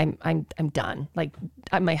 I'm done. Like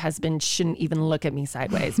my husband shouldn't even look at me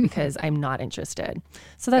sideways because I'm not interested.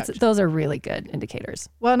 So those are really good indicators.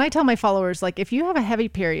 Well, and I tell my followers, like, if you have a heavy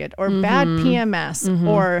period or bad PMS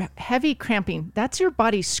or heavy cramping, that's your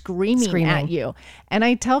body screaming at you. And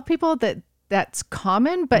I tell people that that's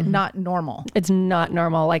common, but not normal. It's not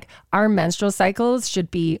normal. Like our menstrual cycles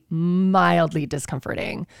should be mildly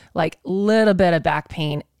discomforting, like a little bit of back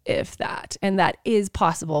pain, if that. And that is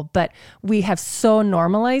possible. But we have so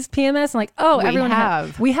normalized PMS and like, oh, everyone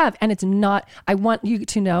we have. And it's not, I want you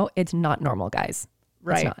to know it's not normal, guys.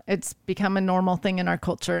 Right. It's become a normal thing in our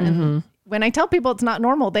culture. And when I tell people it's not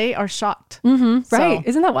normal, they are shocked. Right. So,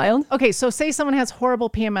 isn't that wild? Okay. So say someone has horrible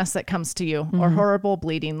PMS that comes to you or horrible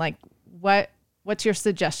bleeding, like, what's your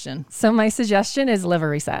suggestion? So my suggestion is liver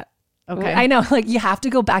reset. Okay. I know, like you have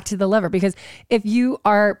to go back to the liver, because if you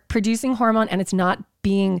are producing hormone and it's not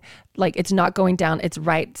being like, it's not going down its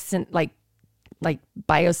right, like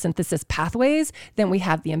biosynthesis pathways, then we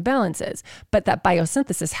have the imbalances. But that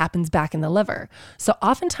biosynthesis happens back in the liver. So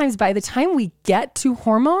oftentimes by the time we get to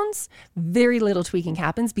hormones, very little tweaking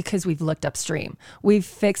happens because we've looked upstream. We've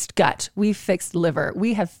fixed gut, we've fixed liver,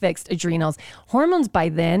 we have fixed adrenals. Hormones by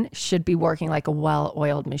then should be working like a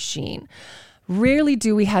well-oiled machine. Rarely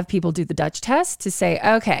do we have people do the Dutch test to say,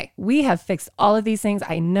 okay, we have fixed all of these things.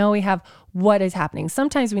 I know we have. What is happening?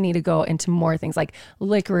 Sometimes we need to go into more things like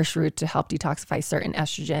licorice root to help detoxify certain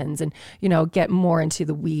estrogens and, get more into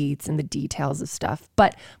the weeds and the details of stuff.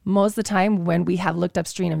 But most of the time when we have looked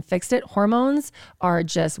upstream and fixed it, hormones are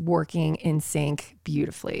just working in sync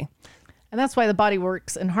beautifully. And that's why the body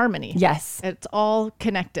works in harmony. Yes. It's all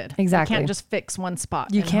connected. Exactly. You can't just fix one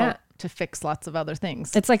spot. You can't. To fix lots of other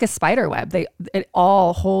things. It's like a spider web. It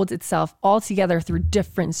all holds itself all together through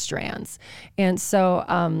different strands. And so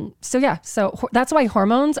that's why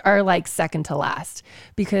hormones are like second to last,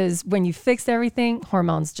 because when you fix everything,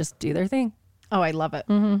 hormones just do their thing. Oh, I love it.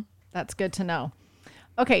 That's good to know.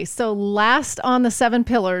 Okay, so last on the 7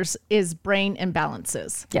 pillars is brain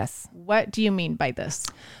imbalances. Yes. What do you mean by this?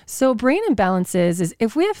 So brain imbalances is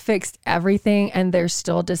if we have fixed everything and there's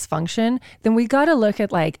still dysfunction, then we got to look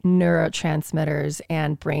at like neurotransmitters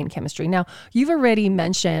and brain chemistry. Now, you've already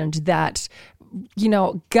mentioned that,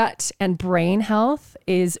 gut and brain health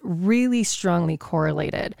is really strongly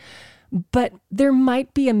correlated. But there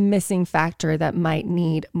might be a missing factor that might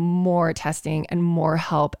need more testing and more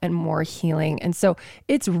help and more healing. And so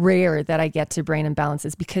it's rare that I get to brain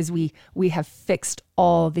imbalances because we have fixed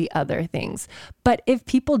all the other things. But if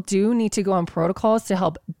people do need to go on protocols to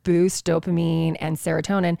help boost dopamine and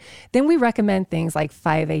serotonin, then we recommend things like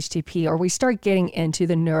 5-HTP, or we start getting into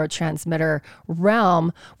the neurotransmitter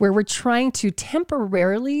realm where we're trying to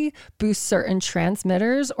temporarily boost certain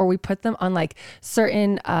transmitters, or we put them on like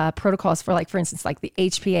certain protocols for, like, for instance, like the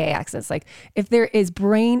HPA axis. Like if there is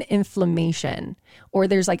brain inflammation or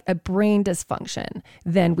there's like a brain dysfunction,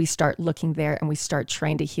 then we start looking there and we start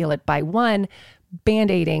trying to heal it by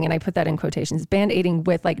band-aiding, and I put that in quotations, band-aiding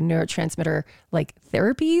with like neurotransmitter like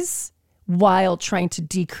therapies while trying to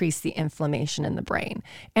decrease the inflammation in the brain.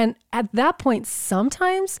 And at that point,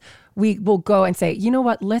 sometimes we will go and say, you know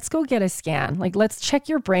what, let's go get a scan. Like, let's check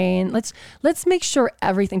your brain. Let's make sure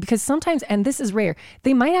everything, because sometimes, and this is rare,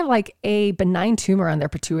 they might have like a benign tumor on their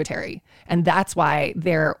pituitary. And that's why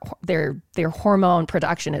their hormone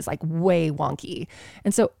production is like way wonky.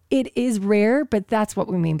 And so it is rare, but that's what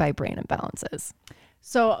we mean by brain imbalances.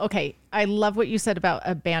 So, okay, I love what you said about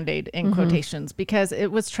a Band-Aid in quotations, because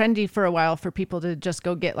it was trendy for a while for people to just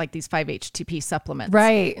go get like these 5-HTP supplements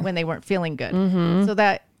when they weren't feeling good. So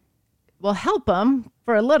that will help them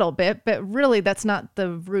for a little bit, but really that's not the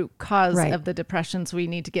root cause of the depression. So we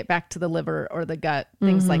need to get back to the liver or the gut,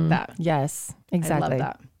 things like that. Yes, exactly. I love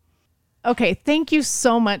that. Okay, thank you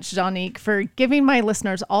so much, Juanique, for giving my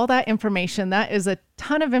listeners all that information. That is a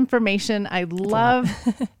ton of information. I love...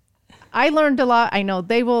 I learned a lot. I know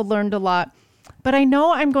they will learn a lot, but I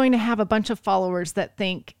know I'm going to have a bunch of followers that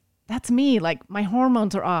think that's me. Like my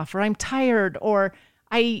hormones are off, or I'm tired, or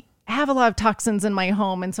I have a lot of toxins in my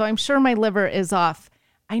home. And so I'm sure my liver is off.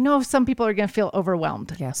 I know some people are going to feel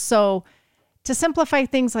overwhelmed. Yeah. So to simplify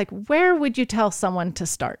things, like where would you tell someone to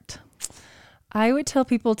start? I would tell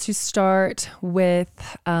people to start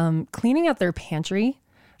with cleaning out their pantry.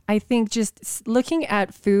 I think just looking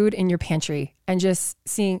at food in your pantry and just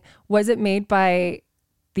seeing, was it made by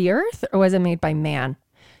the earth or was it made by man?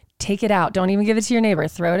 Take it out. Don't even give it to your neighbor.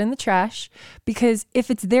 Throw it in the trash, because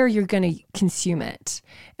if it's there, you're going to consume it.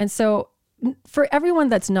 And so for everyone,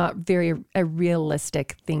 that's not a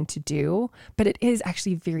realistic thing to do, but it is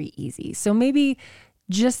actually very easy. So maybe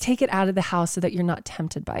just take it out of the house so that you're not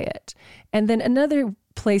tempted by it. And then another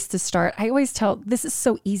place to start, I always tell, this is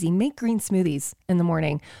so easy. Make green smoothies in the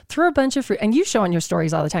morning. Throw a bunch of fruit, and you show in your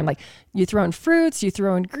stories all the time, like you throw in fruits, you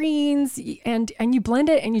throw in greens, and you blend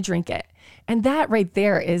it and you drink it. And that right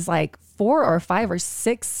there is like 4 or 5 or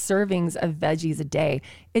 6 servings of veggies a day.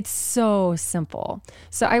 It's so simple.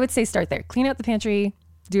 So I would say start there. Clean out the pantry,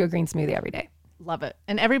 do a green smoothie every day. Love it.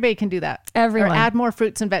 And everybody can do that. Everyone. Or add more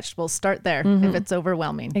fruits and vegetables. Start there if it's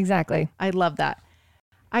overwhelming. Exactly. I love that.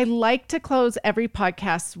 I like to close every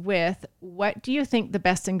podcast with, what do you think the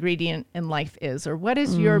best ingredient in life is? Or what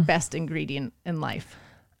is your best ingredient in life?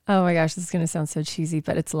 Oh my gosh, this is going to sound so cheesy,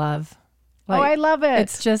 but it's love. I love it.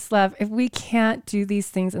 It's just love. If we can't do these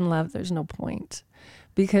things in love, there's no point.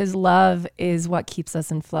 Because love is what keeps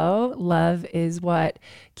us in flow. Love is what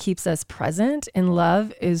keeps us present. And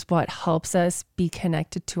love is what helps us be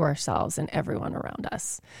connected to ourselves and everyone around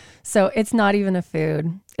us. So it's not even a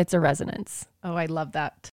food. It's a resonance. Oh, I love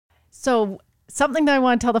that. So something that I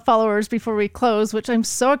want to tell the followers before we close, which I'm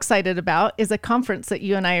so excited about, is a conference that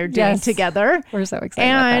you and I are doing together. We're so excited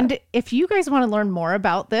And about that. If you guys want to learn more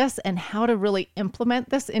about this and how to really implement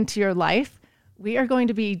this into your life, we are going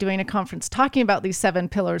to be doing a conference talking about these 7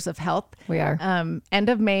 pillars of health. We are. End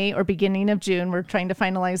of May or beginning of June. We're trying to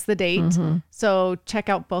finalize the date. So check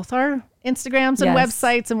out both our Instagrams and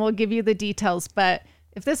websites, and we'll give you the details. But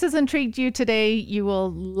if this has intrigued you today, you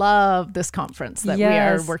will love this conference that we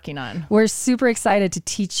are working on. We're super excited to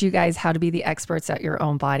teach you guys how to be the experts at your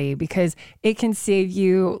own body, because it can save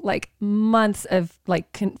you like months of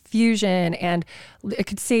like confusion, and it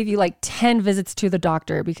could save you like 10 visits to the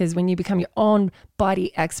doctor, because when you become your own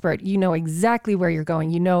body expert, you know exactly where you're going.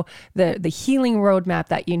 You know the healing roadmap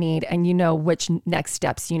that you need, and you know which next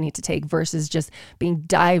steps you need to take, versus just being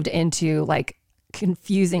dived into like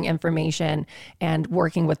confusing information and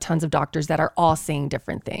working with tons of doctors that are all saying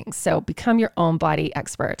different things. So become your own body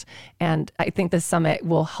expert. And I think the summit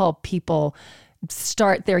will help people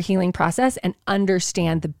start their healing process and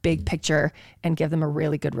understand the big picture and give them a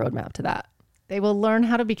really good roadmap to that. They will learn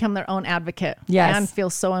how to become their own advocate and feel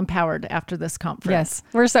so empowered after this conference. Yes,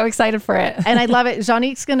 we're so excited for it. And I love it.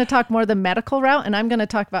 Jeanique's going to talk more the medical route, and I'm going to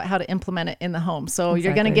talk about how to implement it in the home. So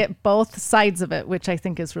you're going to get both sides of it, which I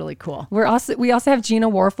think is really cool. We also have Gina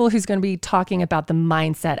Warfel, who's going to be talking about the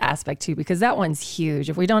mindset aspect too, because that one's huge.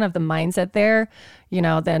 If we don't have the mindset there,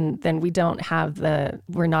 then we don't have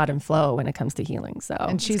we're not in flow when it comes to healing. So,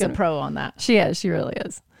 and she's a pro on that. She is. She really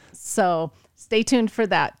is. So stay tuned for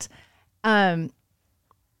that.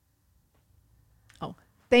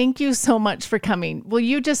 Thank you so much for coming. Will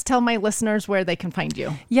you just tell my listeners where they can find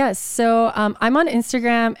you? Yes. So I'm on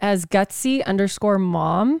Instagram as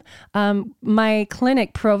gutsy_mom. My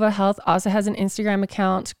clinic, Provo Health, also has an Instagram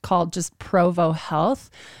account called just Provo Health.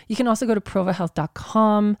 You can also go to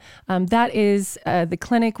provohealth.com. That is the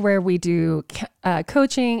clinic where we do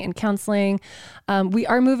coaching and counseling. We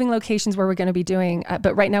are moving locations where we're going to be doing,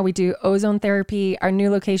 but right now we do ozone therapy. Our new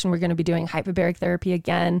location, we're going to be doing hyperbaric therapy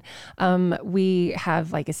again. We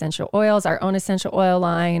have like like essential oils, our own essential oil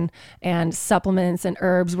line, and supplements and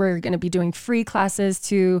herbs. We're going to be doing free classes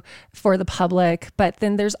for the public. But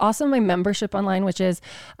then there's also my membership online, which is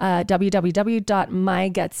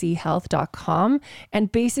www.mygutsyhealth.com.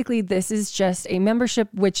 And basically, this is just a membership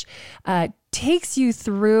which takes you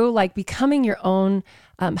through like becoming your own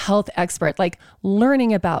health expert, like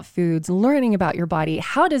learning about foods, learning about your body.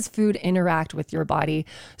 How does food interact with your body?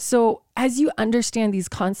 So as you understand these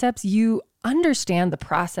concepts, you understand the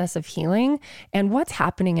process of healing and what's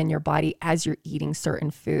happening in your body as you're eating certain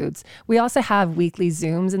foods. We also have weekly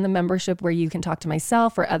Zooms in the membership where you can talk to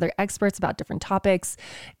myself or other experts about different topics.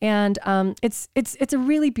 And it's a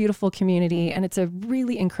really beautiful community, and it's a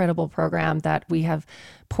really incredible program that we have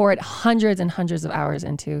poured hundreds and hundreds of hours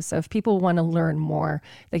into. So if people want to learn more,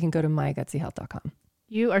 they can go to mygutsyhealth.com.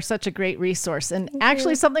 You are such a great resource. And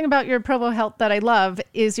actually something about your Provo Health that I love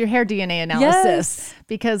is your hair DNA analysis,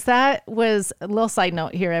 because that was a little side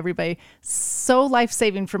note here, everybody. So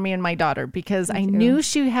life-saving for me and my daughter, because I knew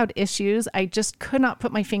she had issues. I just could not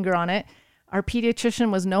put my finger on it. Our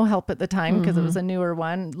pediatrician was no help at the time because it was a newer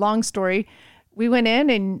one. Long story. We went in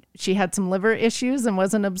and she had some liver issues and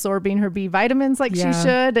wasn't absorbing her B vitamins like she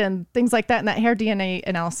should and things like that. And that hair DNA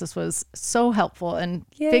analysis was so helpful in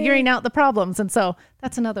figuring out the problems. And so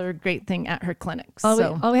that's another great thing at her clinic.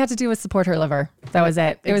 All we had to do was support her liver. That was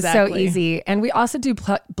it. It was so easy. And we also do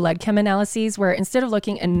blood chem analyses where instead of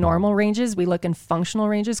looking in normal ranges, we look in functional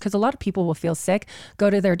ranges, because a lot of people will feel sick, go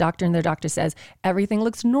to their doctor, and their doctor says, everything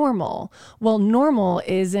looks normal. Well, normal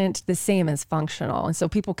isn't the same as functional. And so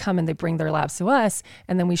people come and they bring their labs to us,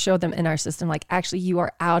 and then we show them in our system, like, actually, you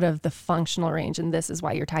are out of the functional range, and this is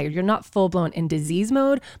why you're tired. You're not full blown in disease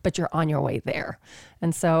mode, but you're on your way there.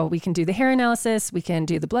 And so we can do the hair analysis, we can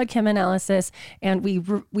do the blood chem analysis, and we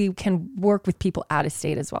can work with people out of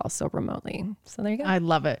state as well, so remotely. So there you go. I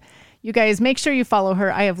love it. You guys, make sure you follow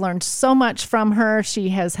her. I have learned so much from her. She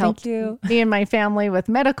has helped me and my family with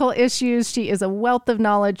medical issues. She is a wealth of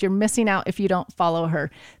knowledge. You're missing out if you don't follow her.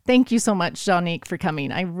 Thank you so much, Juanique, for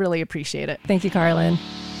coming. I really appreciate it. Thank you, Carlin.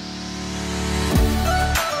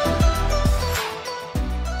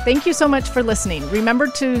 Thank you so much for listening. Remember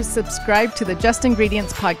to subscribe to the Just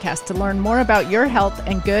Ingredients podcast to learn more about your health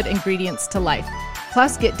and good ingredients to life.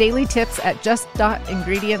 Plus, get daily tips at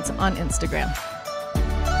just.ingredients on Instagram.